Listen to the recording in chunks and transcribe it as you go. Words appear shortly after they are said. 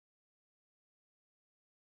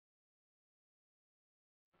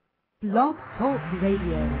Blog Talk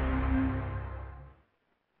Radio.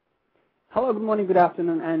 Hello, good morning, good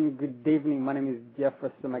afternoon, and good evening. My name is Geoffrey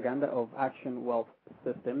Semaganda of Action Wealth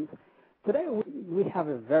Systems. Today we have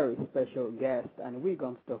a very special guest, and we're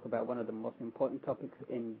going to talk about one of the most important topics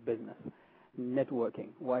in business, networking.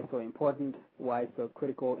 Why so important, why so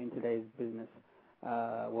critical in today's business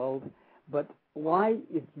world, but why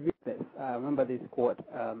is this? Remember this quote,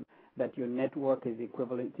 that your network is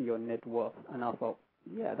equivalent to your net worth, and I thought,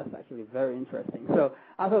 yeah, that's actually very interesting. So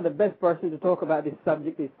I thought the best person to talk about this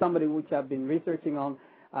subject is somebody which I've been researching on.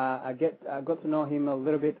 I got to know him a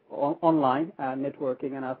little bit online,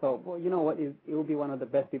 networking, and I thought, well, you know what, he will be one of the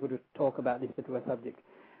best people to talk about this particular subject.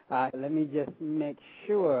 Let me just make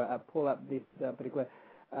sure I pull up this particular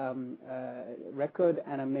record,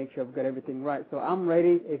 and I make sure I've got everything right. So I'm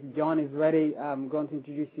ready. If John is ready, I'm going to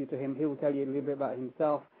introduce you to him. He will tell you a little bit about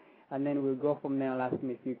himself, and then we'll go from there. I'll ask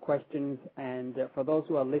him a few questions. And for those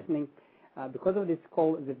who are listening, because of this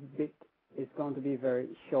call, it's going to be very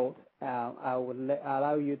short. I will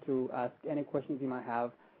allow you to ask any questions you might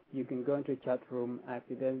have. You can go into the chat room.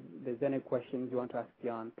 If there's any questions you want to ask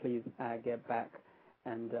John, please get back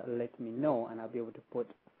and let me know, and I'll be able to put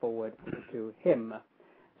forward to him.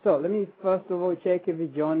 So let me first of all check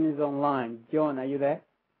if John is online. John, are you there?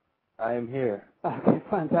 I am here. Okay,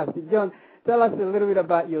 fantastic. John, tell us a little bit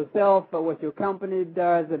about yourself, what your company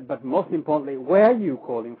does, but most importantly, where are you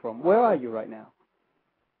calling from? Where are you right now?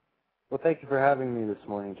 Well, thank you for having me this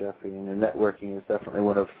morning, Jeffrey. And networking is definitely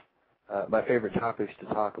one of my favorite topics to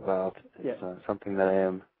talk about. It's something that I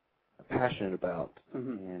am passionate about.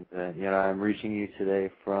 Mm-hmm. And, I'm reaching you today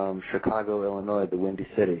from Chicago, Illinois, the Windy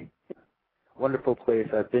City. Wonderful place.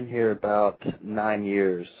 I've been here about 9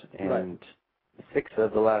 years, and 6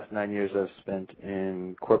 of the last 9 years I've spent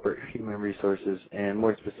in corporate human resources, and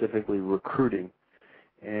more specifically recruiting,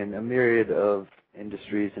 in a myriad of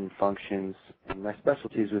industries and functions. And my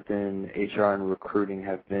specialties within HR and recruiting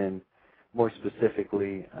have been more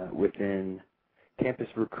specifically within campus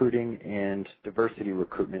recruiting and diversity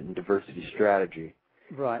recruitment and diversity strategy.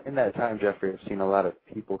 Right. In that time, Jeffrey, I've seen a lot of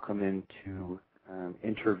people come into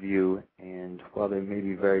interview, and while they may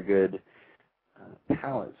be very good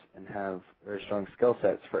talents and have very strong skill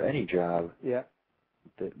sets for any job,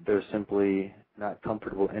 they're simply not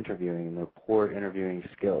comfortable interviewing, and they're poor interviewing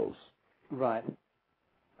skills. Right.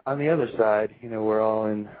 On the other side, we're all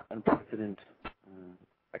in unprecedented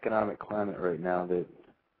economic climate right now that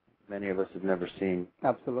many of us have never seen.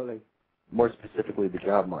 Absolutely. More specifically, the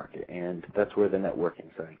job market, and that's where the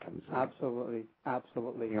networking side comes in. Absolutely.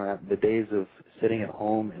 Absolutely. The days of sitting at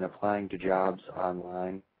home and applying to jobs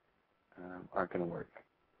online aren't going to work.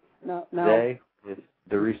 Now, today, with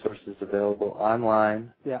the resources available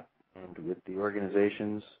online, and with the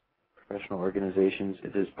organizations, professional organizations,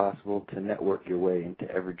 it is possible to network your way into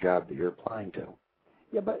every job that you're applying to.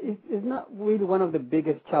 Yeah, but it's not really one of the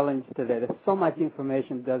biggest challenges today. There's so much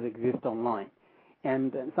information does exist online,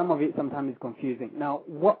 and some of it sometimes is confusing. Now,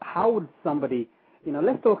 how would somebody,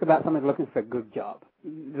 let's talk about somebody looking for a good job,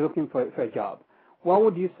 looking for a job. What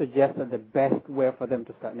would you suggest are the best way for them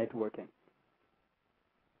to start networking?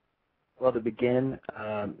 Well, to begin,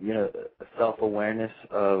 self-awareness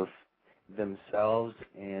of themselves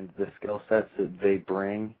and the skill sets that they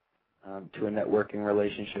bring to a networking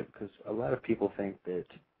relationship, because a lot of people think that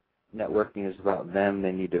networking is about them.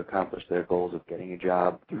 They need to accomplish their goals of getting a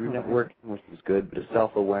job through networking, which is good, but a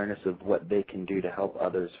self-awareness of what they can do to help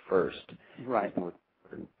others first. Right.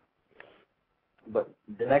 But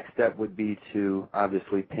the next step would be to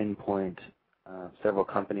obviously pinpoint several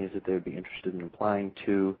companies that they would be interested in applying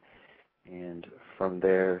to, and from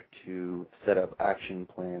there to set up action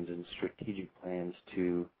plans and strategic plans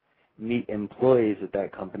to meet employees at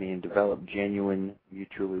that company and develop genuine,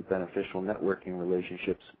 mutually beneficial networking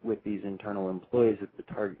relationships with these internal employees at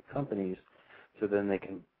the target companies, so then they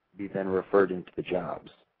can be then referred into the jobs.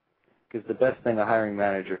 Because the best thing a hiring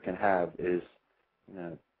manager can have is,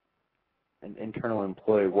 an internal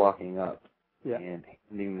employee walking up and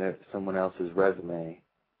handing someone else's resume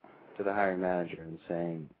to the hiring manager and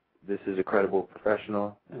saying, this is a credible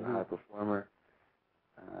professional, a high performer,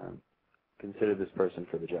 consider this person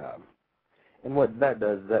for the job. And what that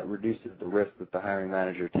does is that reduces the risk that the hiring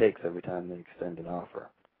manager takes every time they extend an offer.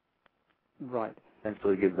 Right.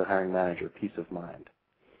 Essentially gives the hiring manager peace of mind.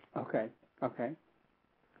 Okay.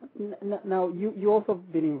 Now, you also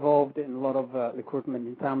been involved in a lot of recruitment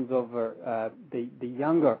in terms of the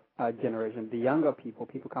younger generation, the younger people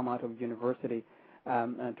come out of university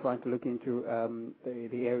and trying to look into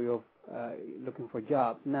the area of looking for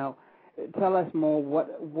jobs. Now, tell us more.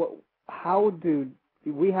 How do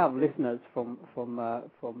we have listeners from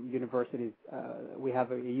universities. We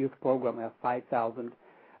have a youth program. We have 5,000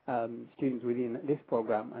 students within this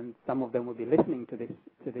program, and some of them will be listening to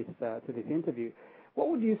this interview. What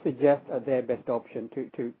would you suggest are their best option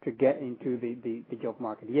to get into the job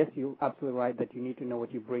market? Yes, you're absolutely right that you need to know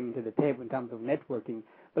what you bring to the table in terms of networking.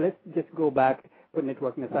 But let's just go back, put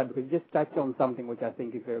networking aside, because you just touched on something which I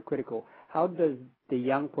think is very critical. How does the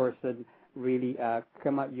young person really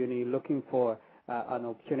come out uni looking for an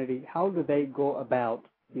opportunity? How do they go about,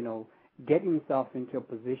 getting themselves into a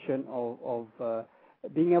position of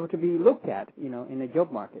being able to be looked at, in the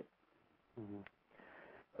job market? Mm-hmm.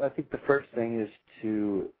 Well, I think the first thing is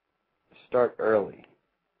to start early.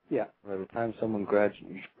 Yeah. By the time someone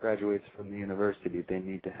graduates from the university, they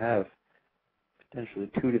need to have potentially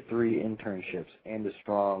 2 to 3 internships and a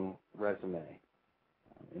strong resume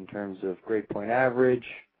in terms of grade point average,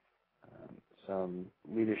 some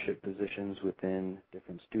leadership positions within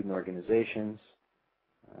different student organizations.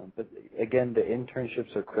 But again, the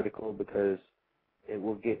internships are critical because it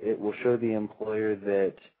will show the employer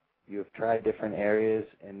that you have tried different areas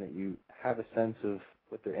and that you have a sense of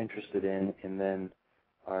what they're interested in, and then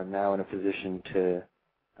are now in a position to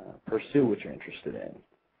pursue what you're interested in.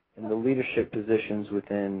 And the leadership positions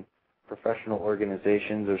within professional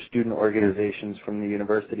organizations or student organizations from the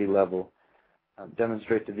university level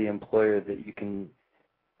demonstrate to the employer that you can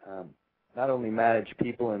not only manage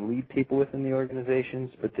people and lead people within the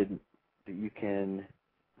organizations, but that you can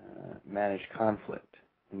manage conflict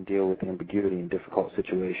and deal with ambiguity in difficult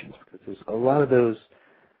situations, because there's a lot of those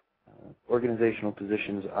organizational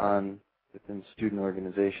positions within student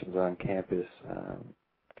organizations on campus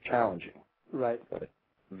challenging. Right. But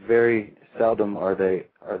very seldom are the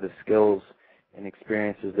skills and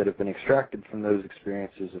experiences that have been extracted from those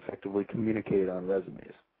experiences effectively communicated on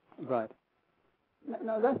resumes. Right.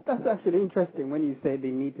 Now that's actually interesting when you say they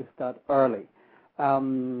need to start early.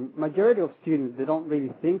 Majority of students, they don't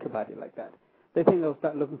really think about it like that. They think they'll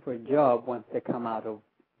start looking for a job once they come out of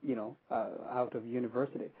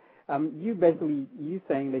university. You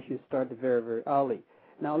saying they should start very, very early.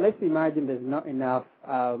 Now let's imagine there's not enough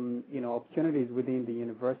opportunities within the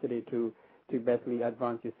university to basically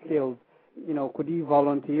advance your skills. Could you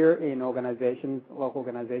volunteer in organizations, local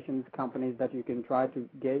organizations, companies that you can try to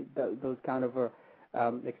get those kind of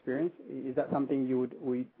experience? Is that something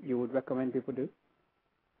you would recommend people do?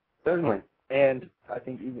 Certainly. And I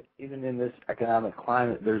think even in this economic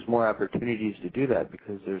climate, there's more opportunities to do that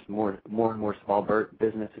because there's more and more small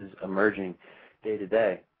businesses emerging day to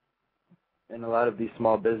day. And a lot of these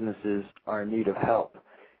small businesses are in need of help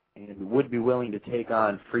and would be willing to take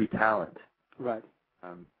on free talent. Right.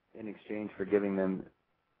 In exchange for giving them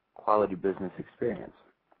quality business experience.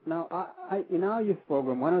 Now, in our youth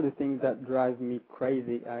program, one of the things that drives me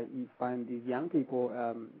crazy, you find these young people,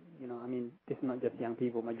 it's not just young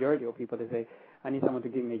people, majority of people, they say, I need someone to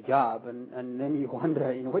give me a job. And then you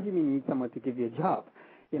wonder, what do you mean you need someone to give you a job?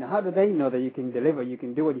 How do they know that you can deliver, you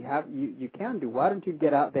can do what you can do? Why don't you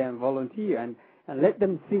get out there and volunteer and let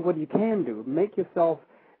them see what you can do? Make yourself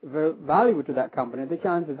very valuable to that company. The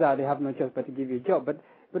chances are they have no choice but to give you a job. But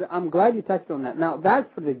I'm glad you touched on that. Now, that's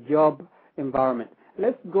for the job environment.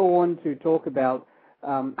 Let's go on to talk about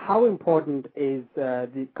how important is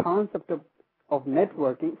the concept of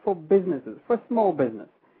networking for businesses, for small business.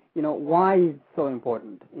 Why is it so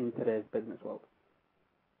important in today's business world?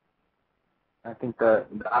 I think the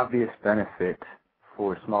obvious benefit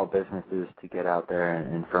for small businesses to get out there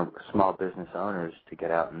and for small business owners to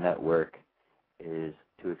get out and network is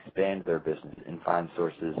to expand their business and find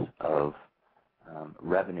sources of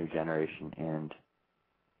revenue generation and,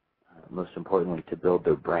 most importantly, to build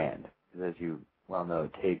their brand. Because as you well know,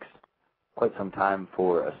 it takes quite some time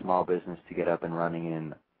for a small business to get up and running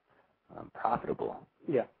and profitable.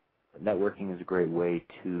 Yeah. But networking is a great way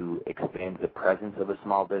to expand the presence of a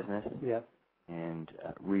small business. Yeah. And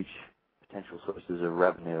reach potential sources of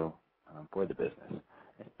revenue for the business,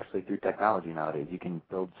 especially through technology nowadays. You can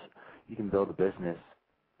build a business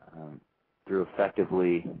through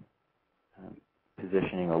effectively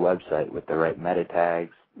positioning a website with the right meta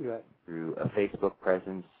tags, right, through a Facebook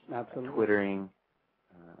presence, Twittering.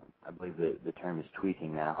 I believe the term is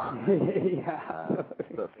tweeting now. Yeah.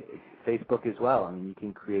 But Facebook as well. I mean, you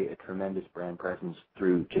can create a tremendous brand presence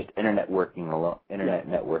through just internet networking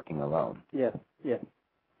alone. Yes, yes.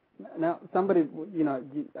 Now, somebody,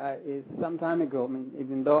 some time ago,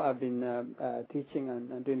 even though I've been teaching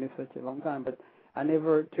and doing this such a long time, but I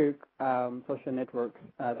never took social networks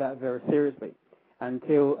that very seriously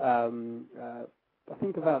until I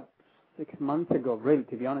think about 6 months ago, really,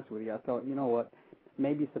 to be honest with you. I thought, you know what,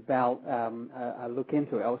 maybe it's about I look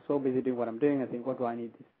into it. I was so busy doing what I'm doing. I think, what do I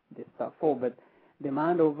need this stuff for? But the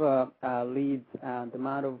amount of leads and the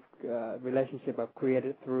amount of relationship I've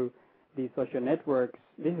created through these social networks,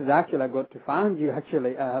 this is actually, I got to find you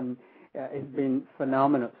actually. It's been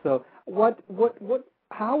phenomenal. So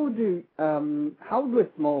how do a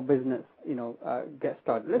small business, get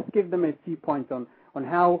started? Let's give them a few points on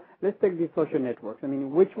how. Let's take these social networks. I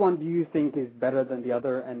mean, which one do you think is better than the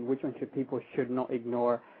other, and which one people should not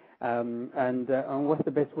ignore? And what's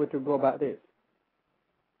the best way to go about this?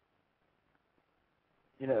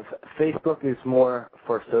 Facebook is more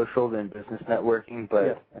for social than business networking, but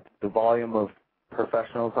yes, the volume of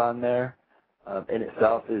professionals on there in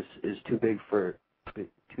itself is too big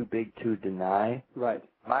to deny. Right.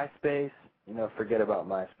 MySpace, forget about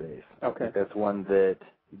MySpace. Okay. I think that's one that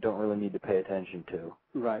you don't really need to pay attention to.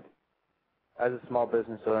 Right. As a small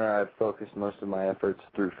business owner, I've focused most of my efforts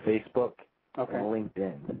through Facebook and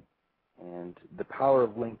LinkedIn. And the power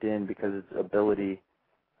of LinkedIn, because its ability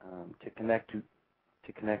to connect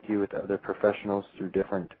you with other professionals through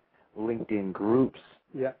different LinkedIn groups,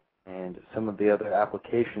 and some of the other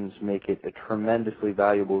applications make it a tremendously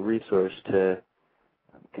valuable resource to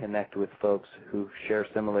connect with folks who share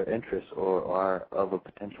similar interests or are of a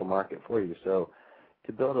potential market for you. So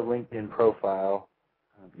to build a LinkedIn profile,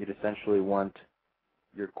 you'd essentially want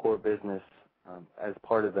your core business as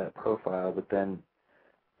part of that profile, but then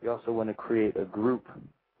you also want to create a group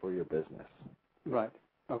for your business. Right.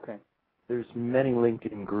 Okay. There's many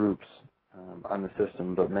LinkedIn groups on the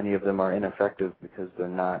system, but many of them are ineffective because they're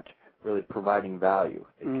not really providing value.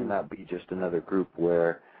 It cannot be just another group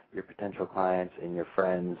where your potential clients and your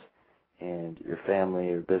friends and your family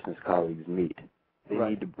or business colleagues meet. They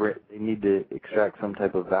need to extract some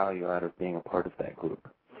type of value out of being a part of that group,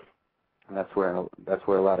 and that's where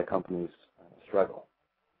a lot of companies struggle.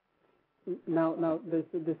 Now,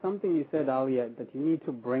 there's something you said earlier, that you need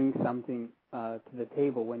to bring something to the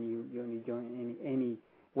table when you join any,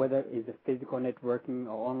 whether it's a physical networking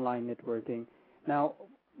or online networking. Now,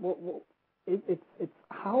 it's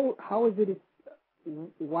how is it?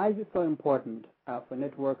 Why is it so important for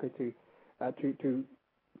networker to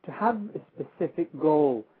have a specific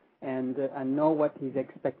goal and know what he's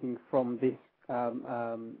expecting from this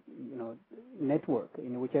network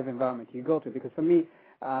in whichever environment you go to? Because for me,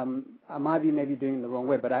 I might be maybe doing it the wrong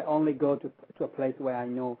way, but I only go to a place where I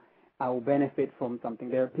know I will benefit from something.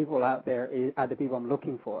 There are people out there, are the people I'm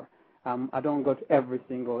looking for. I don't go to every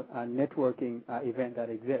single networking event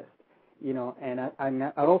that exists, and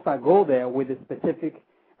I also go there with a specific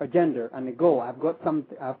agenda and a goal. I've got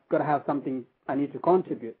to have something I need to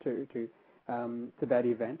contribute to that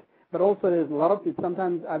event. But also, there's a lot of people.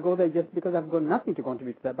 Sometimes I go there just because I've got nothing to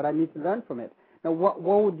contribute to that, but I need to learn from it. Now, what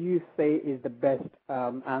would you say is the best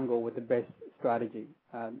angle with the best strategy?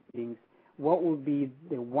 What would be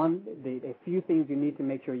a few things you need to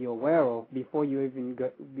make sure you're aware of before you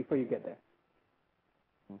get there?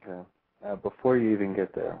 Okay. Before you even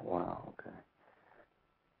get there. Wow. Okay.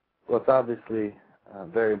 Well, it's obviously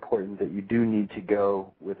very important that you do need to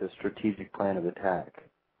go with a strategic plan of attack.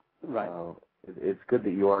 Right. It's good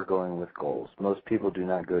that you are going with goals. Most people do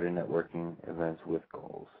not go to networking events with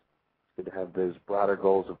goals. It's good to have those broader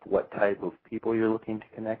goals of what type of people you're looking to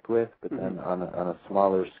connect with, but then on a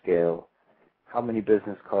smaller scale, how many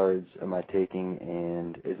business cards am I taking,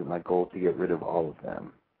 and is it my goal to get rid of all of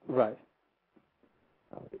them? Right.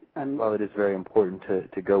 And while it is very important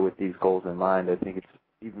to go with these goals in mind, I think it's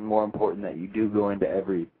even more important that you do go into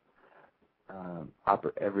every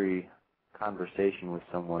conversation with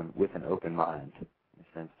someone with an open mind, in the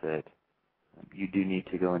sense that you do need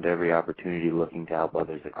to go into every opportunity looking to help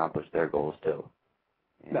others accomplish their goals too.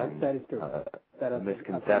 And, that is true. A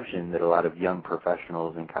misconception that a lot of young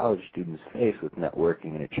professionals and college students face with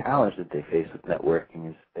networking, and a challenge that they face with networking,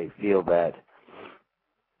 is they feel that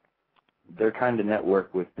they're trying to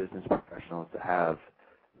network with business professionals that have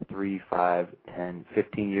 3, 5, 10,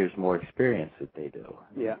 15 years more experience than they do.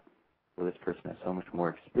 Yeah. Well, this person has so much more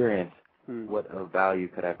experience. What of value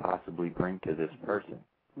could I possibly bring to this person?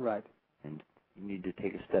 Right. And you need to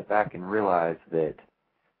take a step back and realize that,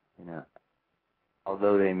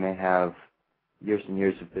 although they may have years and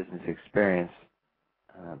years of business experience,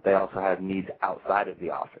 they also have needs outside of the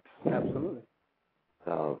office. Absolutely.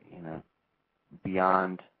 So,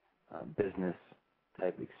 beyond business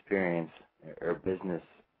type experience or business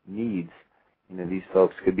needs, these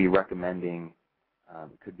folks could be recommending a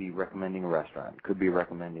restaurant, could be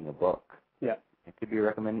recommending a book. Yeah. It could be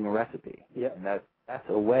recommending a recipe. Yeah. And that's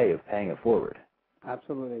a way of paying it forward.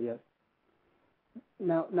 Absolutely, yes.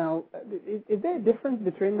 Now, is there a difference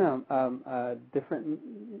between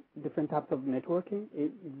different types of networking?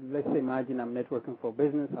 Let's say, imagine I'm networking for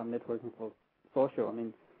business, I'm networking for social. I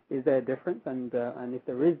mean, is there a difference? And if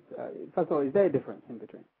there is, first of all, is there a difference in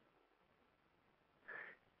between?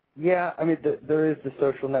 Yeah, I mean, there is the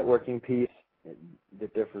social networking piece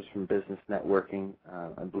that differs from business networking.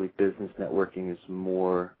 I believe business networking is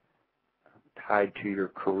more tied to your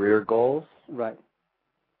career goals. Right.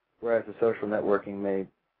 Whereas the social networking may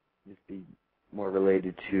just be more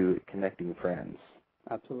related to connecting friends.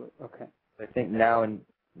 Absolutely. Okay. I think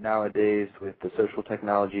nowadays, with the social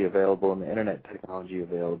technology available and the internet technology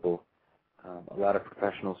available, a lot of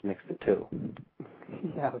professionals mix the two.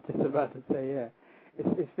 Yeah, I was just about to say, yeah.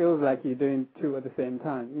 It feels like you're doing two at the same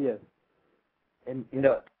time, yes. And,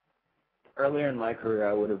 earlier in my career,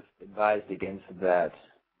 I would have advised against that.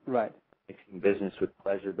 Right. Mixing business with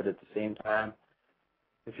pleasure, but at the same time,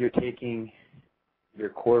 if you're taking your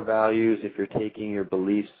core values, if you're taking your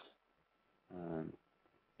beliefs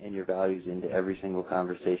and your values into every single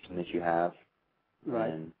conversation that you have,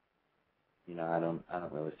 right. then I don't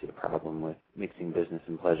really see a problem with mixing business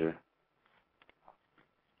and pleasure,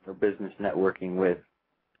 or business networking with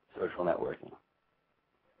social networking.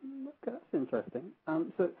 Okay, that's interesting.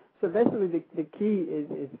 So basically, the key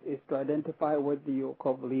is to identify what your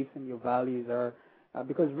core beliefs and your values are,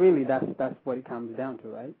 because really that's what it comes down to,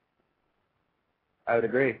 right? I would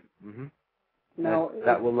agree. Mm-hmm. Now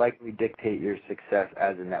that will likely dictate your success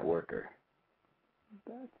as a networker.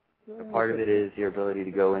 A part of it is your ability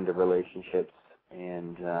to go into relationships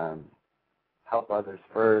and help others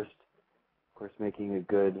first. Of course, making a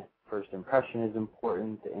good first impression is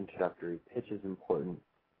important. The introductory pitch is important.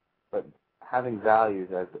 But having values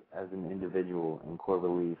as an individual and core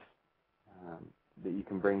beliefs that you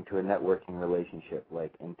can bring to a networking relationship,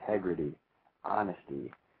 like integrity,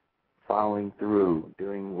 honesty, following through,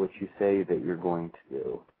 doing what you say that you're going to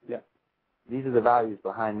do. Yeah. These are the values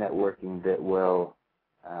behind networking that will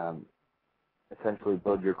essentially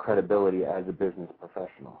build your credibility as a business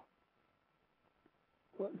professional.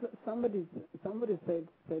 Well, somebody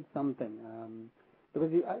said something,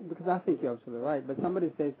 because I think you're absolutely right, but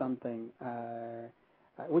somebody said something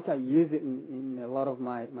which I use it in a lot of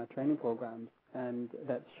my training programs, and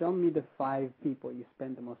that show me the 5 people you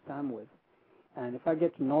spend the most time with. And if I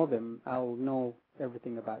get to know them, I'll know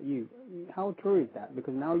everything about you. How true is that?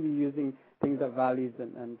 Because now you're using things like values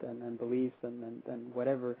and beliefs and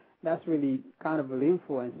whatever. That's really kind of an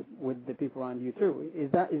influence with the people around you too.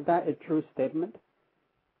 Is that a true statement?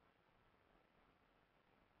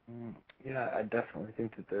 Yeah, I definitely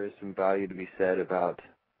think that there is some value to be said about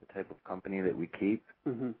the type of company that we keep.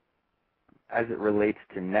 Mm-hmm. As it relates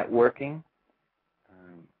to networking,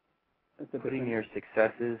 putting your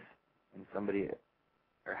successes in somebody,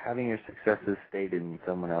 or having your successes stated in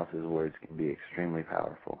someone else's words can be extremely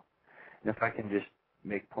powerful. And if I can just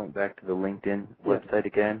point back to the LinkedIn website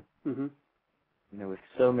again, mm-hmm. With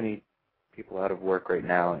so many people out of work right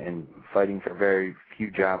now and fighting for very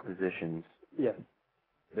few job positions, yes.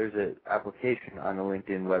 There's an application on the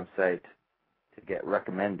LinkedIn website to get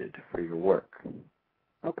recommended for your work.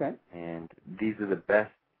 Okay. And this is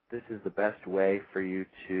the best way for you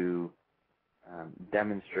to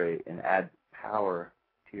demonstrate and add power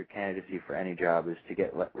to your candidacy for any job, is to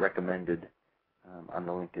get recommended on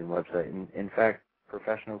the LinkedIn website. And in fact,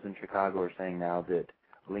 professionals in Chicago are saying now that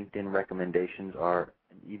LinkedIn recommendations are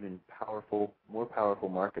an even more powerful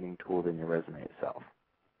marketing tool than your resume itself.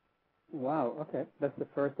 Wow. Okay, that's the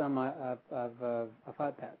first time I've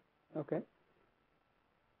had that. Okay.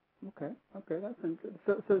 That's interesting.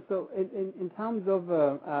 So in terms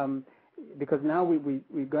of because now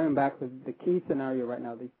we're going back to the key scenario right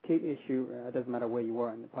now. The key issue, it doesn't matter where you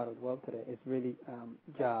are in the part of the world today, is really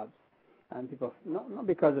jobs. And people, not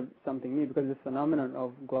because of something new, because the phenomenon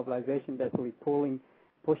of globalization that's really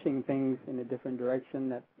pushing things in a different direction,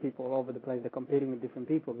 that people all over the place, they're competing with different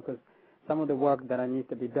people, because some of the work that I need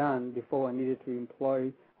to be done before, I needed to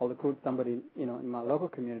employ or recruit somebody, in my local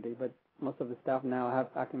community, but most of the staff now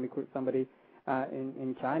I can recruit somebody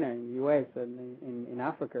in China, in the U.S., and in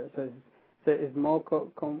Africa. So it's more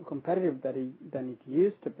competitive than it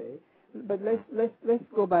used to be. But let's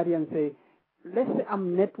go back here and say, let's say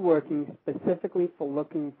I'm networking specifically for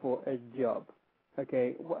looking for a job.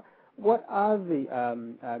 Okay, what are the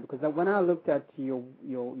because when I looked at your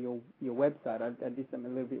website, I did some a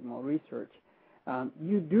little bit more research.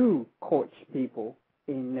 You do coach people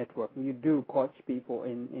in networking. You do coach people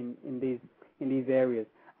in these areas.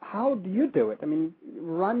 How do you do it? I mean,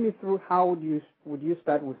 run me through how would you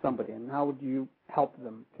start with somebody, and how would you help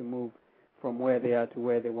them to move from where they are to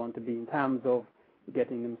where they want to be in terms of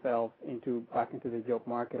getting themselves back into the job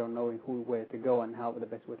market, or knowing where to go and how the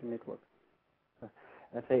best way to network?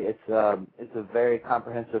 I'd say it's a very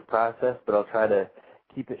comprehensive process, but I'll try to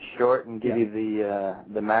keep it short and give you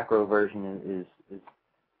the macro version as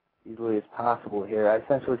easily as possible here. I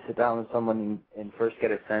essentially sit down with someone and first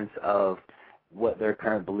get a sense of what their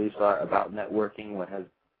current beliefs are about networking, what has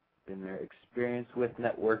been their experience with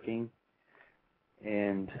networking,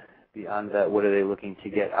 and beyond that, what are they looking to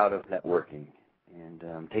get out of networking. And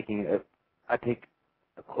I take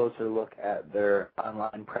a closer look at their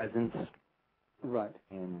online presence. Right.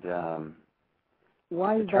 And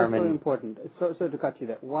why is that so important? So to cut you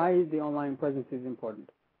there, why is the online presence is important?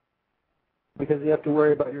 Because you have to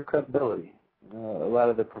worry about your credibility. A lot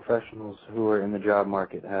of the professionals who are in the job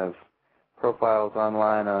market have profiles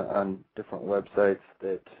online on different websites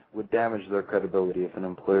that would damage their credibility if an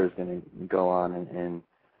employer is going to go on and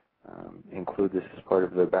include this as part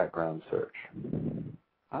of their background search.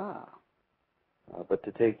 But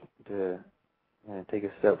to take a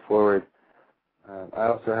step forward, I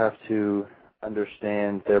also have to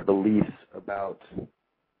understand their beliefs about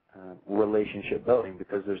relationship building,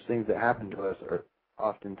 because there's things that happen to us or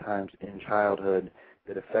oftentimes in childhood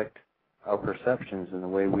that affect our perceptions and the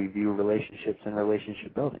way we view relationships and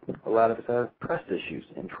relationship building. A lot of us have trust issues,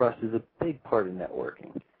 and trust is a big part of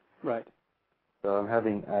networking. Right. So I'm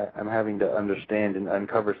having to understand and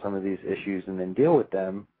uncover some of these issues and then deal with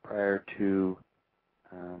them prior to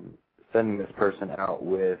sending this person out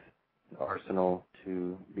with an arsenal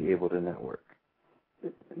to be able to network.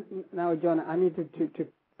 Now, John, I need to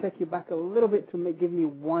take you back a little bit to give me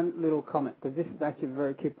one little comment, because this is actually a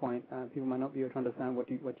very key point. People might not be able to understand what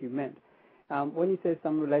you meant. When you say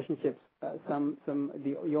some relationships,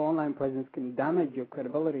 your online presence can damage your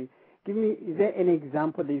credibility, is there any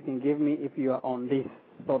example that you can give me if you are on this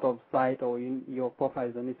sort of site or your profile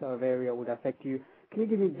is on this sort of area would affect you? Can you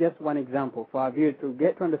give me just one example for our viewers to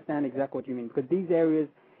get to understand exactly what you mean? Because these areas,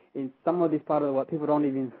 in some of these parts of the world, people don't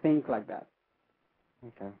even think like that.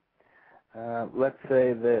 Okay. Let's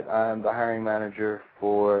say that I'm the hiring manager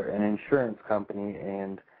for an insurance company,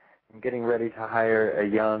 and I'm getting ready to hire a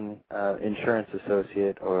young insurance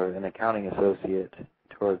associate or an accounting associate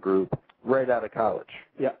to our group right out of college.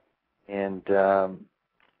 Yeah. And,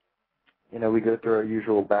 we go through our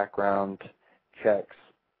usual background checks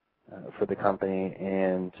for the company,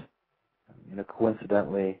 and,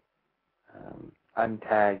 coincidentally, I'm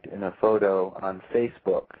tagged in a photo on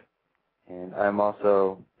Facebook. And I'm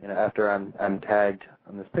also, after I'm tagged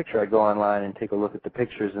on this picture, I go online and take a look at the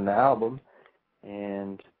pictures in the album,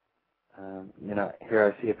 and,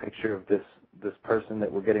 here I see a picture of this person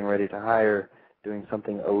that we're getting ready to hire doing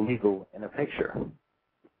something illegal in a picture.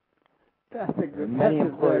 Many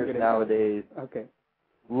employers nowadays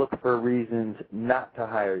look for reasons not to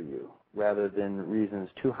hire you rather than reasons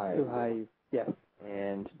to hire you. To hire you, yes.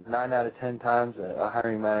 And 9 out of 10 times, a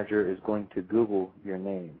hiring manager is going to Google your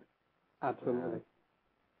name. Absolutely.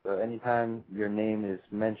 So anytime your name is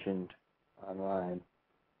mentioned online,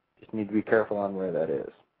 just need to be careful on where that is,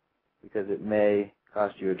 because it may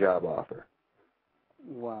cost you a job offer.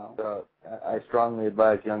 Wow. So I strongly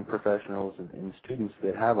advise young professionals and students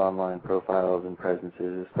that have online profiles and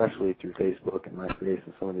presences, especially through Facebook and MySpace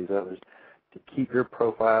and some of these others, to keep your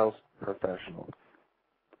profiles professional.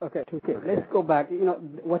 Okay. Let's go back.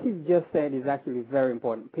 What you just said is actually very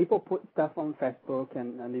important. People put stuff on Facebook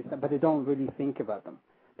and this, but they don't really think about them.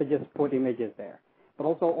 They just put images there. But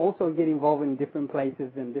also get involved in different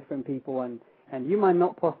places and different people, and you might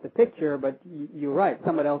not post a picture, but you're right.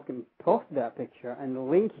 Somebody else can post that picture and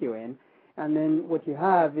link you in, and then what you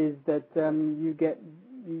have is that you give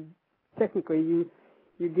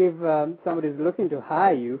somebody who's looking to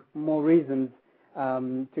hire you more reasons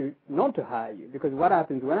to not to hire you. Because what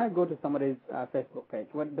happens when I go to somebody's Facebook page,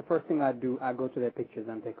 the first thing I do, I go to their pictures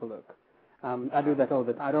and take a look. I do that all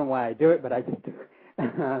the time. I don't know why I do it, but I just do.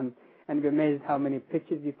 And you're amazed how many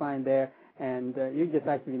pictures you find there. And you just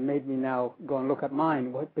actually made me now go and look at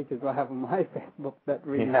mine. What pictures do I have on my Facebook that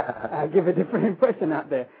really give a different impression out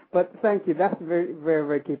there? But thank you. That's a very, very,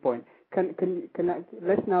 very key point.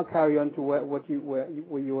 Let's now carry on to what you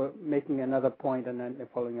were making another point and then a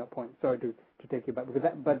following up point. Sorry to take you back,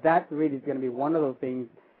 but that really is going to be one of those things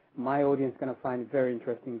my audience is going to find very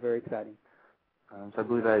interesting, very exciting. So I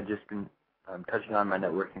believe I had just been touching on my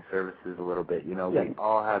networking services a little bit. We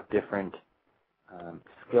all have different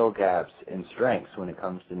skill gaps and strengths when it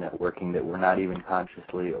comes to networking that we're not even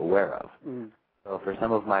consciously aware of. Mm. So for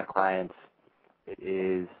some of my clients, it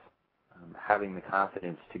is having the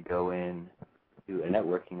confidence to go in to a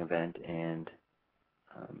networking event and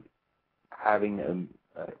having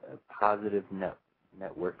a positive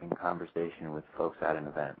networking conversation with folks at an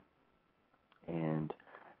event, and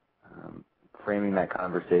framing that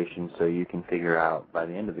conversation so you can figure out by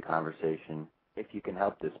the end of the conversation if you can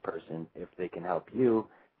help this person, if they can help you,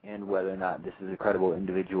 and whether or not this is a credible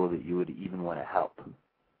individual that you would even want to help.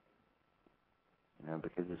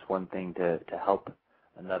 Because it's one thing to help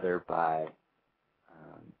another by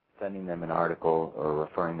sending them an article or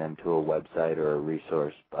referring them to a website or a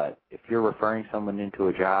resource, but if you're referring someone into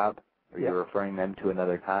a job or you're referring them to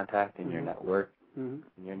another contact in your network, then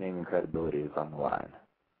your name and credibility is on the line.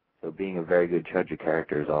 So being a very good judge of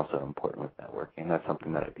character is also important with networking. That's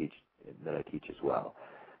something that I teach as well.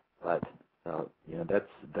 But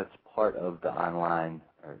that's part of the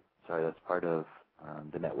that's part of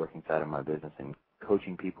the networking side of my business and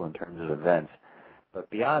coaching people in terms of events. But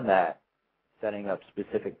beyond that, setting up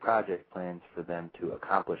specific project plans for them to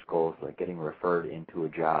accomplish goals like getting referred into a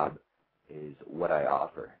job is what I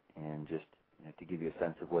offer. And just to give you a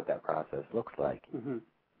sense of what that process looks like,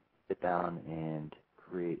 sit down and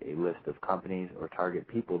create a list of companies or target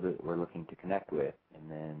people that we're looking to connect with,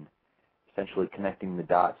 and then essentially connecting the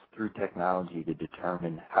dots through technology to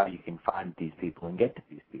determine how you can find these people and get to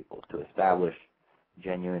these people to establish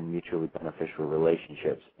genuine, mutually beneficial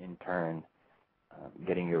relationships, in turn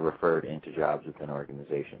getting you referred into jobs within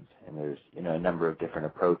organizations. And there's a number of different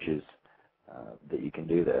approaches that you can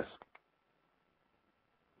do this.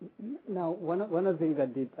 Now, one of the things I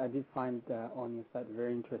did find on your site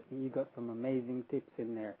very interesting. You got some amazing tips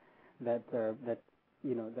in there that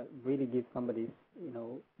really give somebody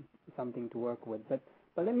something to work with. But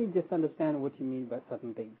let me just understand what you mean by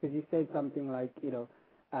certain things, because you said something like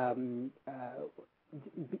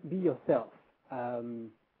be yourself.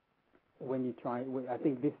 When you try, I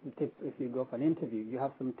think this is the tips if you go for an interview. You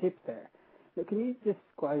have some tips there. So can you just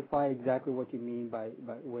clarify exactly what you mean by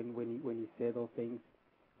when you say those things?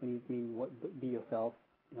 When you mean be yourself,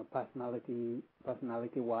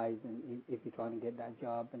 personality-wise, and if you're trying to get that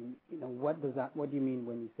job, and what do you mean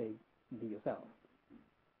when you say be yourself?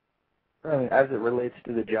 As it relates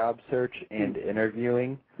to the job search and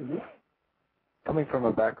interviewing, coming from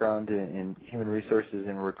a background in human resources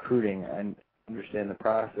and recruiting, I understand the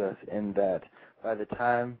process in that by the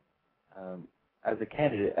time, as a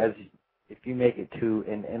candidate, if you make it to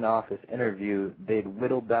an in-office interview, they'd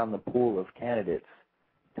whittle down the pool of candidates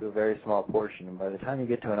to a very small portion. And by the time you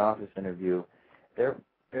get to an office interview, they're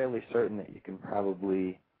fairly certain that you can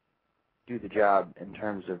probably do the job in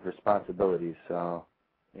terms of responsibilities. So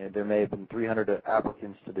there may have been 300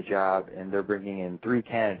 applicants to the job, and they're bringing in 3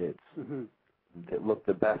 candidates that look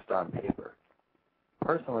the best on paper.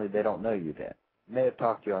 Personally, they don't know you then. They may have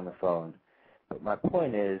talked to you on the phone. But my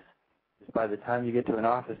point is by the time you get to an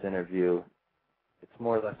office interview, it's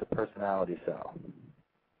more or less a personality sell.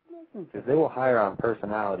 Because they will hire on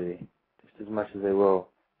personality just as much as they will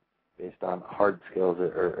based on hard skills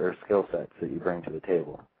or skill sets that you bring to the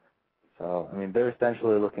table. So, they're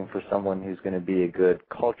essentially looking for someone who's going to be a good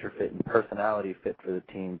culture fit and personality fit for the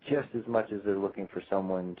team just as much as they're looking for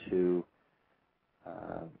someone to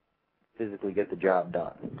physically get the job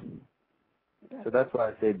done. So that's why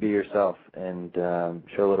I say be yourself and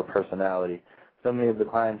show a little personality. So many of the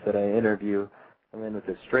clients that I interview come in with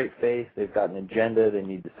a straight face. They've got an agenda. They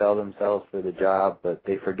need to sell themselves for the job, but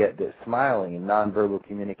they forget that smiling and nonverbal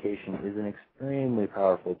communication is an extremely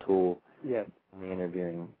powerful tool in the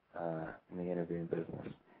interviewing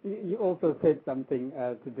business. You also said something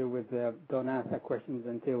to do with don't answer questions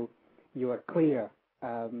until you are clear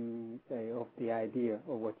of the idea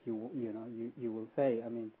of what you will say.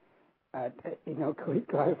 Could you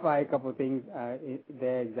clarify a couple of things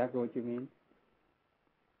there, exactly what you mean?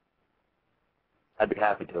 I'd be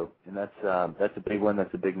happy to, and that's a big one.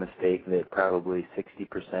 That's a big mistake that probably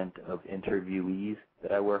 60% of interviewees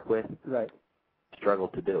that I work with struggle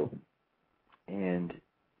to do. And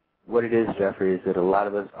what it is, Geoffrey, is that a lot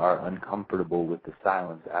of us are uncomfortable with the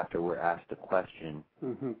silence after we're asked a question,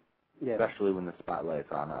 especially when the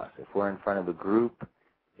spotlight's on us. If we're in front of a group,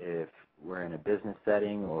 if we're in a business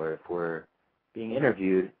setting, or if we're being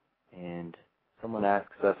interviewed and someone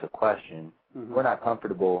asks us a question, we're not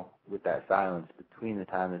comfortable with that silence between the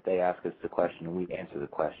time that they ask us the question and we answer the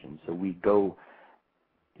question. So we go,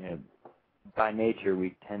 by nature,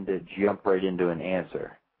 we tend to jump right into an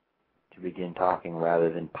answer to begin talking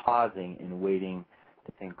rather than pausing and waiting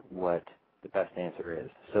to think what the best answer is.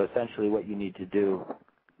 So essentially what you need to do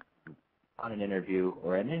on an interview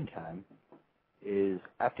or at any time is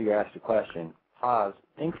after you're asked a question, pause,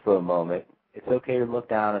 think for a moment. It's okay to look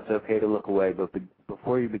down, it's okay to look away, but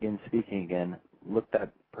before you begin speaking again, look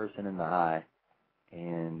that person in the eye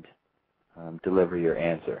and deliver your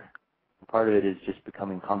answer. Part of it is just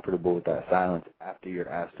becoming comfortable with that silence after you're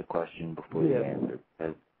asked a question before you answer.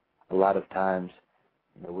 Because a lot of times,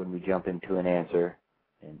 when we jump into an answer,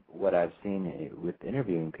 and what I've seen with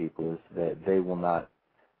interviewing people is that they will not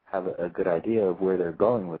have a good idea of where they're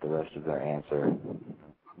going with the rest of their answer.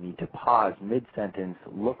 You need to pause mid-sentence,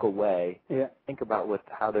 look away, think about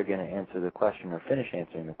how they're going to answer the question or finish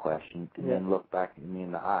answering the question, and then look back at me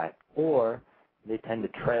in the eye. Or they tend to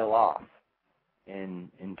trail off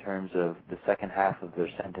in terms of the second half of their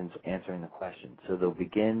sentence answering the question. So they'll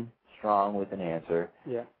begin strong with an answer,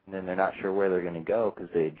 and then they're not sure where they're going to go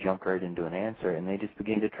because they jump right into an answer, and they just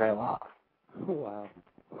begin to trail off. Wow.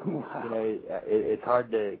 It's hard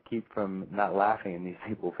to keep from not laughing in these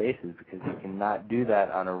people's faces because you cannot do that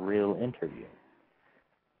on a real interview.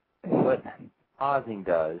 What pausing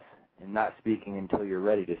does, and not speaking until you're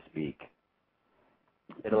ready to speak,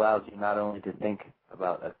 it allows you not only to think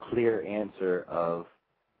about a clear answer of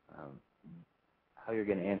how you're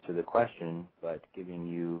going to answer the question, but giving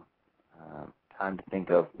you time to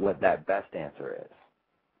think of what that best answer is,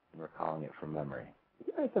 and recalling it from memory.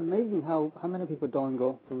 Yeah, it's amazing how many people don't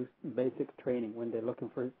go through basic training when they're looking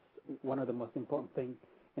for one of the most important things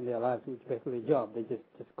in their lives, which is basically a job. They just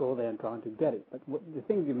go there and trying to get it. But the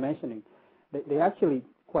things you're mentioning, they actually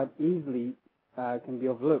quite easily can be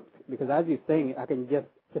overlooked, because as you're saying, I can just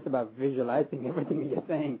about visualizing everything you're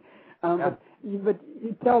saying. But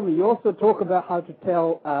you tell me, you also talk about how to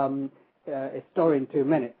tell a story in 2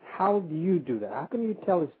 minutes. How do you do that? How can you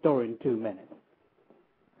tell a story in 2 minutes?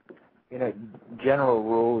 General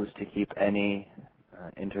rule is to keep any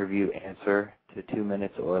interview answer to 2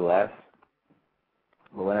 minutes or less.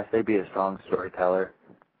 But when I say be a strong storyteller,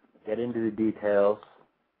 get into the details,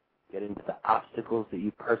 get into the obstacles that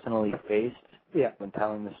you personally faced when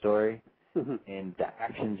telling the story, and the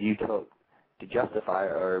actions you took to justify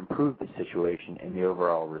or improve the situation and the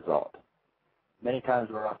overall result. Many times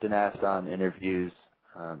we're often asked on interviews,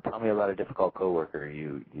 tell me about a difficult coworker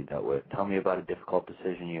you dealt with. Tell me about a difficult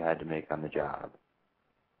decision you had to make on the job.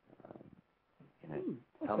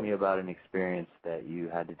 Tell me about an experience that you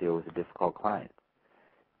had to deal with a difficult client.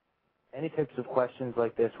 Any types of questions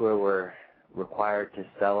like this where we're required to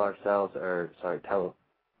sell ourselves, tell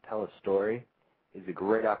a story, is a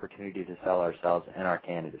great opportunity to sell ourselves and our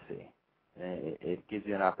candidacy. And it gives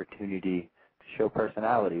you an opportunity to show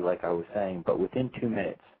personality, like I was saying, but within 2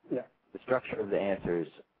 minutes. The structure of the answers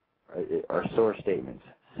are source statements: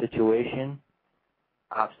 situation,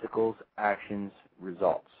 obstacles, actions,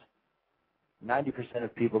 results. 90%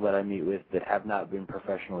 of people that I meet with that have not been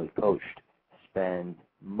professionally coached spend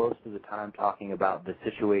most of the time talking about the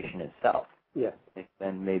situation itself. They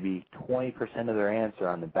spend maybe 20% of their answer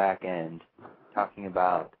on the back end talking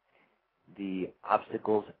about the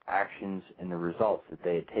obstacles, actions, and the results that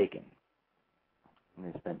they had taken. And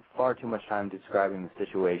they spend far too much time describing the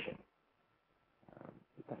situation.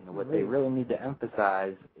 What they really need to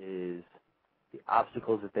emphasize is the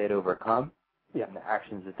obstacles that they had overcome and the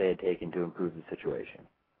actions that they had taken to improve the situation.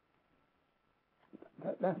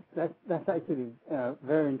 That's actually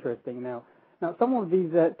very interesting. Now some of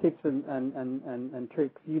these tips and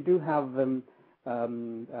tricks, you do have them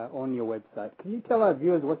on your website. Can you tell our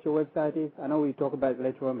viewers what your website is? I know we talk about it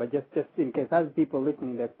later on, but just in case, as people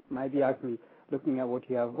listening that might be actually looking at what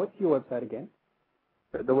you have, what's your website again?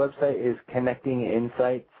 The website is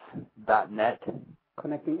connectinginsights.net.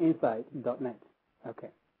 Connectinginsights.net.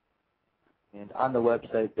 Okay. And on the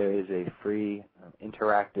website, there is a free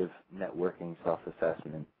interactive networking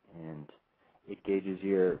self-assessment, and it gauges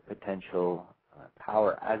your potential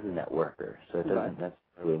power as a networker. So it doesn't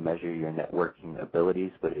necessarily measure your networking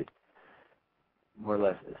abilities, but it more or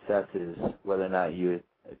less assesses whether or not you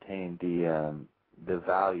attain the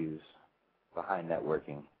values behind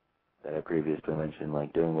networking that I previously mentioned,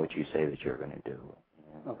 like doing what you say that you're going to do.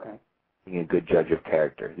 And being a good judge of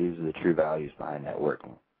character. These are the true values behind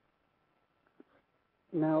networking.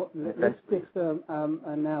 Now, let's just go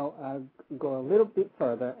a little bit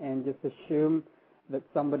further and just assume that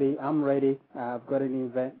I'm ready. I've got an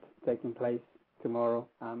event taking place tomorrow.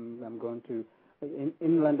 I'm going to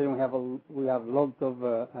in London. We have lots of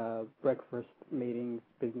breakfast meetings,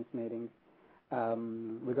 business meetings.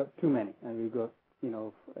 We got too many, and we got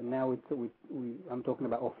now I'm talking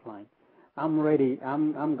about offline. I'm ready.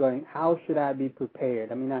 I'm going. How should I be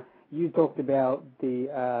prepared? I mean, you talked about the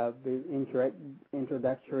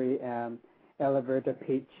introductory elevator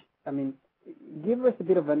pitch. I mean, give us a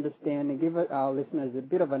bit of understanding. Give our listeners a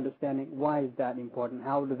bit of understanding. Why is that important?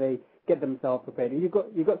 How do they get themselves prepared? You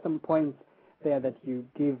got some points there that you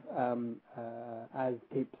give as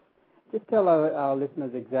tips. Just tell our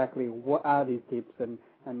listeners exactly what are these tips and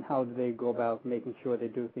and how do they go about making sure they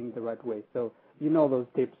do things the right way. So you know those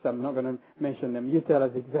tips. I'm not going to mention them. You tell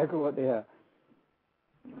us exactly what they are.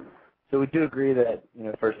 So we do agree that,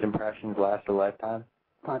 first impressions last a lifetime?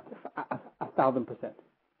 1,000%.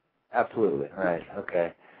 Absolutely. Right.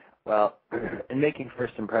 Okay. Well, in making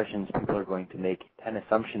first impressions, people are going to make 10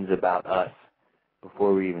 assumptions about us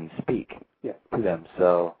before we even speak to them.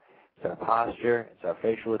 So it's our posture, it's our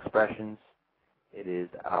facial expressions, it is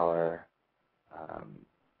our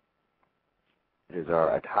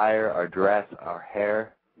attire, our dress, our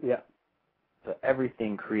hair. Yeah. So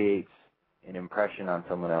everything creates an impression on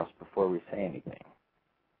someone else before we say anything.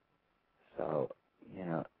 So,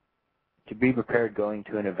 to be prepared going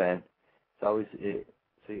to an event, it's always,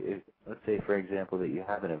 let's say, for example, that you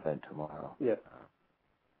have an event tomorrow. Yes.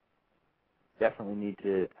 Definitely need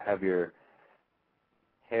to have your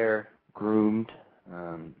hair groomed.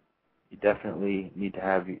 You definitely need to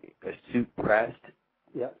have a suit pressed.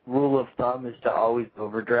 Yeah. Rule of thumb is to always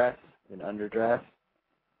overdress than underdress,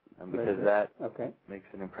 because that makes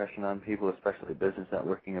an impression on people, especially business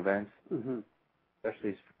networking events,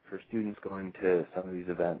 especially for students going to some of these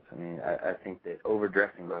events. I mean, I think that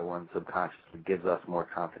overdressing by one subconsciously gives us more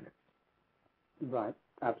confidence. Right,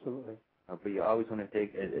 absolutely. But you always want to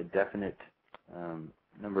take a definite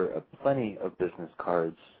plenty of business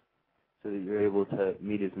cards so that you're able to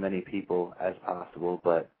meet as many people as possible.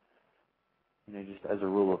 But, just as a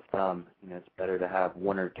rule of thumb, it's better to have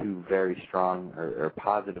one or two very strong or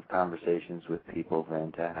positive conversations with people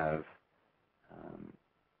than to have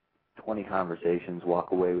 20 conversations,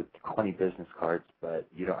 walk away with 20 business cards, but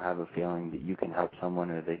you don't have a feeling that you can help someone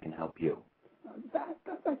or they can help you.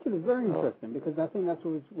 That's actually very interesting, because I think that's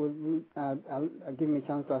what will give me a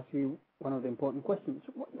chance to ask you one of the important questions.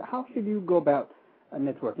 How should you go about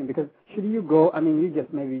networking? Because should you go, you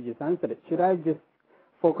just answered it. Should I just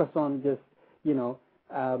focus on just,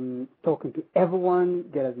 talking to everyone,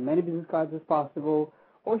 get as many business cards as possible,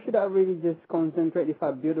 or should I really just concentrate, if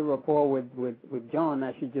I build a rapport with John,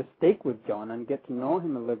 I should just stick with John and get to know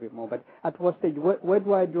him a little bit more? But at what stage, where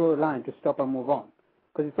do I draw a line to stop and move on?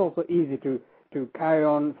 Because it's also easy to carry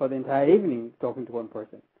on for the entire evening talking to one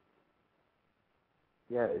person.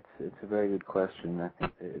 Yeah, it's a very good question. I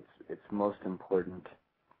think it's most important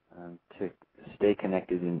to stay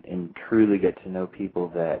connected and truly get to know people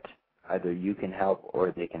that either you can help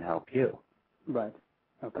or they can help you. Right.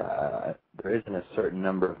 Okay. There isn't a certain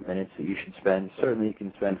number of minutes that you should spend. Certainly you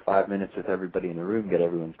can spend 5 minutes with everybody in the room, get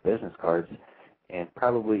everyone's business cards, and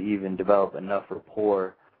probably even develop enough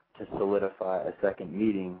rapport to solidify a second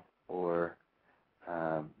meeting or,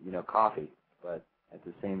 coffee. But at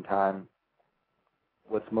the same time,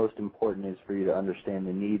 what's most important is for you to understand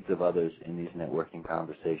the needs of others in these networking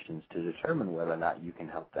conversations to determine whether or not you can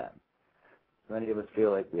help them. Many of us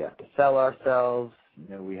feel like we have to sell ourselves,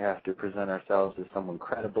 we have to present ourselves as someone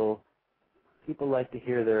credible. People like to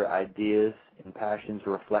hear their ideas and passions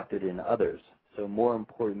reflected in others. So more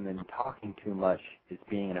important than talking too much is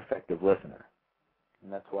being an effective listener.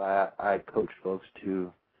 And that's why I coach folks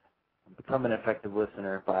to become an effective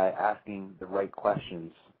listener by asking the right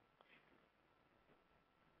questions.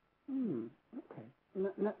 Okay.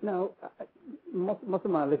 Now, most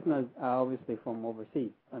of my listeners are obviously from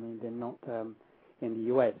overseas. They're not in the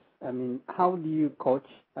U.S. How do you coach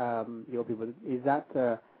your people? Is that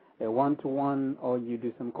a one-to-one, or you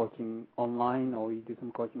do some coaching online, or you do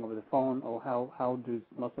some coaching over the phone, or how does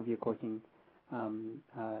most of your coaching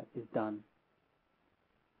is done?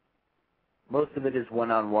 Most of it is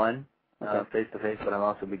one-on-one, face-to-face, but I'm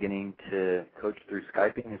also beginning to coach through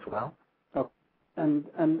Skyping as well. And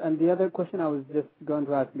the other question I was just going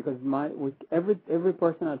to ask, because with every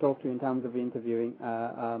person I talk to in terms of interviewing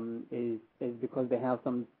is because they have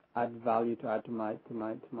some add value to add to my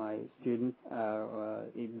students,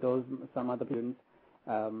 some other students.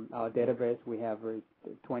 Our database, we have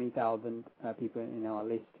 20,000 people in our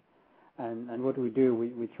list, and what we do,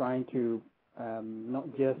 we're trying to not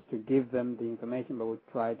just to give them the information, but we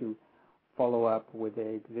try to follow up with the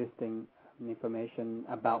existing information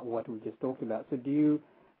about what we just talked about. So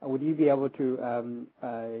would you be able to,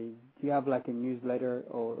 do you have like a newsletter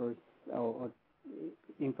or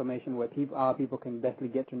information where our people can definitely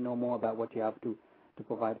get to know more about what you have to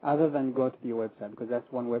provide, other than go to your website? Because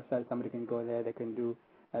that's one website, somebody can go there, they can do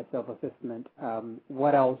a self-assessment.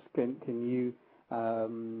 What else can you,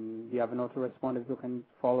 do you have an autoresponder who can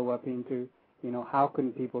follow up into, how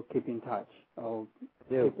can people keep in touch?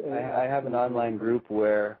 I have an online group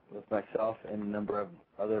where with myself and a number of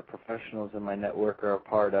other professionals in my network are a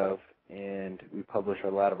part of, and we publish a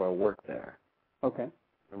lot of our work there. Okay.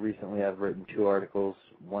 Recently I've written 2 articles.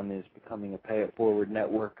 One is Becoming a Pay It Forward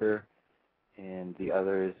Networker, and the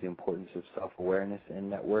other is the importance of self-awareness in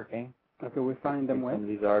networking. Okay, we find them where? Some of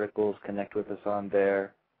these articles, connect with us on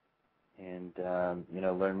there, and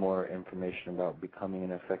learn more information about becoming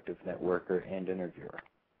an effective networker and interviewer.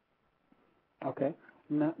 Okay.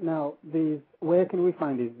 Now where can we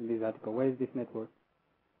find these articles? Where is this network?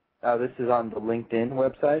 This is on the LinkedIn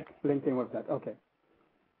website. LinkedIn website. Okay.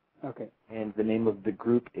 Okay. And the name of the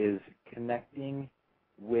group is Connecting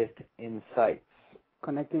with Insights.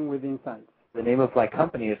 Connecting with Insights. The name of my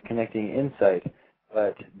company is Connecting Insight,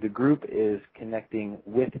 but the group is Connecting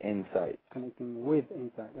with Insight. Connecting with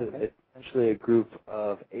Insight. Okay. It's essentially a group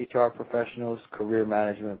of HR professionals, career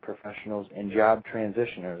management professionals, and job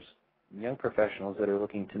transitioners, young professionals that are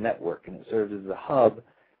looking to network, and it serves as a hub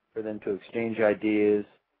for them to exchange ideas,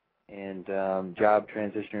 and job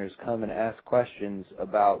transitioners come and ask questions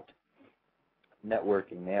about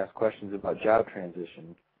networking. They ask questions about job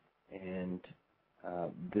transition, and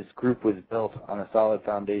this group was built on a solid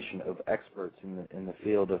foundation of experts in the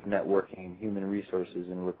field of networking, human resources,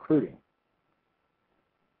 and recruiting.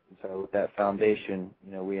 And so with that foundation,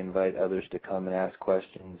 we invite others to come and ask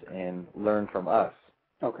questions and learn from us.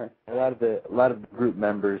 Okay. A lot of the group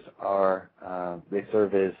members they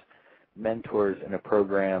serve as mentors in a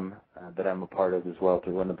program that I'm a part of as well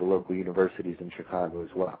through one of the local universities in Chicago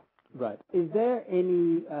as well. Right. Is there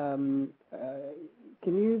any, can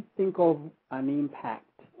you think of an impact,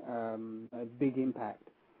 a big impact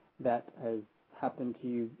that has happened to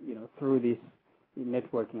you, through this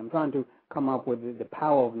networking? I'm trying to come up with the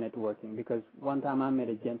power of networking, because one time I met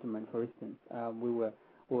a gentleman, for instance. We were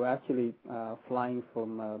actually flying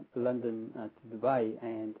from London to Dubai,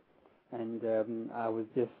 and I was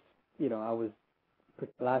just, I was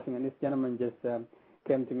laughing, and this gentleman just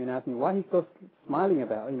came to me and asked me why he's so smiling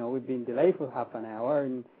about. We've been delayed for half an hour,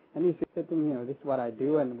 and he said to me, this is what I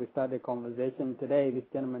do, and we started a conversation. Today, this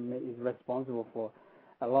gentleman is responsible for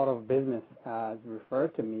a lot of business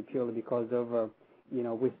referred to me purely because of,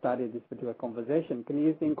 we started this particular conversation. Can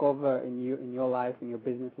you think of, in your life, in your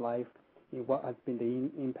business life, what has been the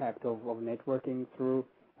impact of networking through,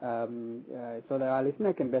 so that our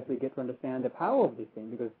listener can basically get to understand the power of this thing,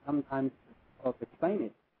 because sometimes I'll explain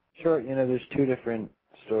it. Sure. There's two different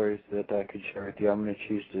stories that I could share with you. I'm going to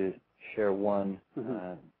choose to share one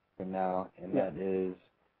for now, and that is,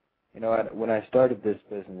 when I started this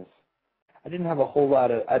business, I didn't have a whole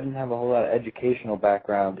lot of educational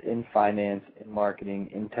background in finance, in marketing,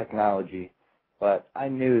 in technology, but I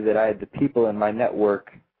knew that I had the people in my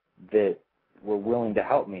network that were willing to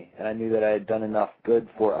help me, and I knew that I had done enough good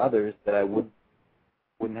for others that I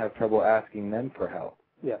wouldn't have trouble asking them for help.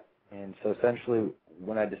 Yeah. And so essentially,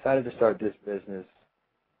 when I decided to start this business,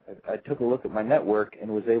 I took a look at my network and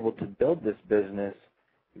was able to build this business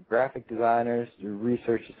through graphic designers, through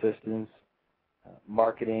research assistants,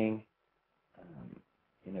 marketing,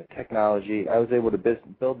 technology. I was able to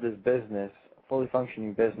build this business, a fully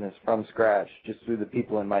functioning business, from scratch, just through the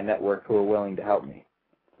people in my network who were willing to help me.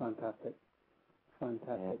 Fantastic.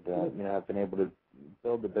 Fantastic. And I've been able to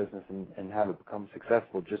build the business and have it become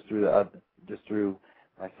successful just through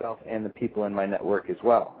myself and the people in my network as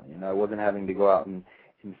well. I wasn't having to go out and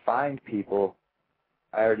find people.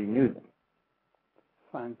 I already knew them.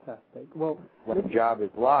 Fantastic. Well, when a job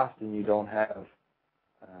is lost and you don't have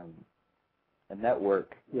a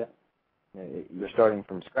network, yeah, you're starting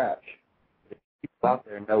from scratch. If people out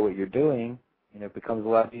there know what you're doing, it becomes a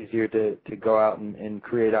lot easier to go out and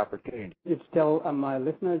create opportunities. Just tell my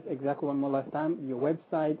listeners exactly one more last time, your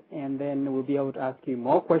website, and then we'll be able to ask you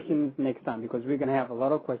more questions next time, because we're going to have a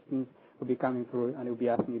lot of questions will be coming through, and we'll be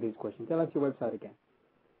asking you these questions. Tell us your website again.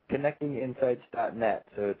 ConnectingInsights.net.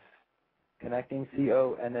 So it's connecting,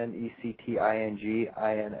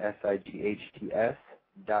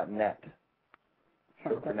 ConnectingInsights.net.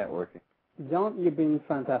 Short for networking. John, you've been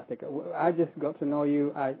fantastic. I just got to know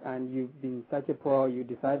you, and you've been such a pro. You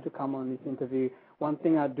decided to come on this interview. One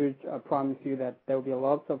thing I promise you that there will be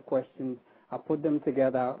lots of questions. I'll put them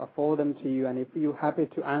together. I'll forward them to you, and if you're happy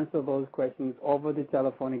to answer those questions over the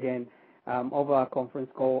telephone again, over our conference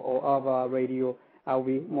call or over our radio, I'll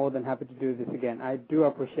be more than happy to do this again. I do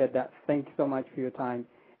appreciate that. Thank you so much for your time,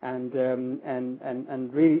 and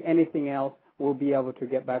really anything else, we'll be able to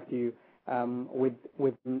get back to you. With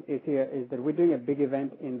is that we're doing a big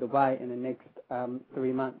event in Dubai in the next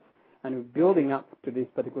 3 months, and we're building up to this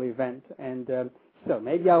particular event, and so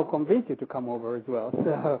maybe I'll convince you to come over as well.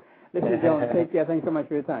 So listen, John, take care. Thanks so much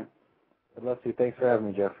for your time. I'd love to. Thanks for having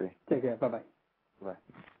me, Geoffrey. Take care. Bye-bye. Bye.